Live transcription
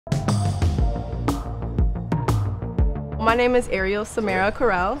My name is Ariel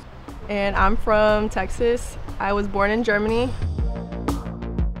Corral, and I'm from Texas. I was born in Germany.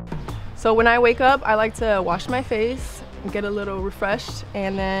 So when I wake up, I like to wash my face, get a little refreshed,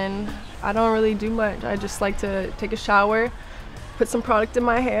 and then I don't really do much. I just like to take a shower, put some product in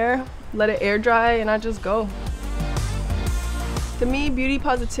my hair, let it air dry, and I just go. To me, beauty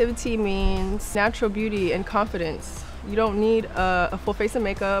positivity means natural beauty and confidence. You don't need a full face of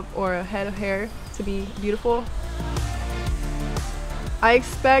makeup or a head of hair to be beautiful. I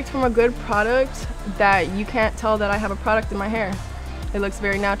expect from a good product that you can't tell that I have a product in my hair. It looks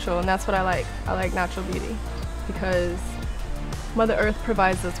very natural, and that's what I like. I like natural beauty because Mother Earth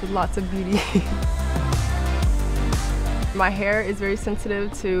provides us with lots of beauty. My hair is very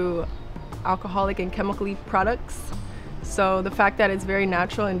sensitive to alcoholic and chemically products, so the fact that it's very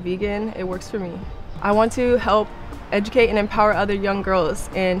natural and vegan, it works for me. I want to help educate and empower other young girls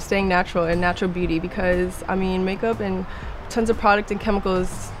in staying natural and natural beauty because, I mean, makeup and tons of product and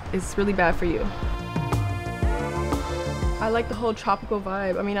chemicals is really bad for you. I like the whole tropical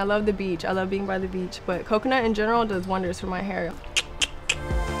vibe. I mean, I love the beach. I love being by the beach, but coconut in general does wonders for my hair.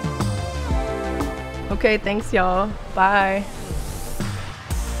 Okay, thanks y'all. Bye.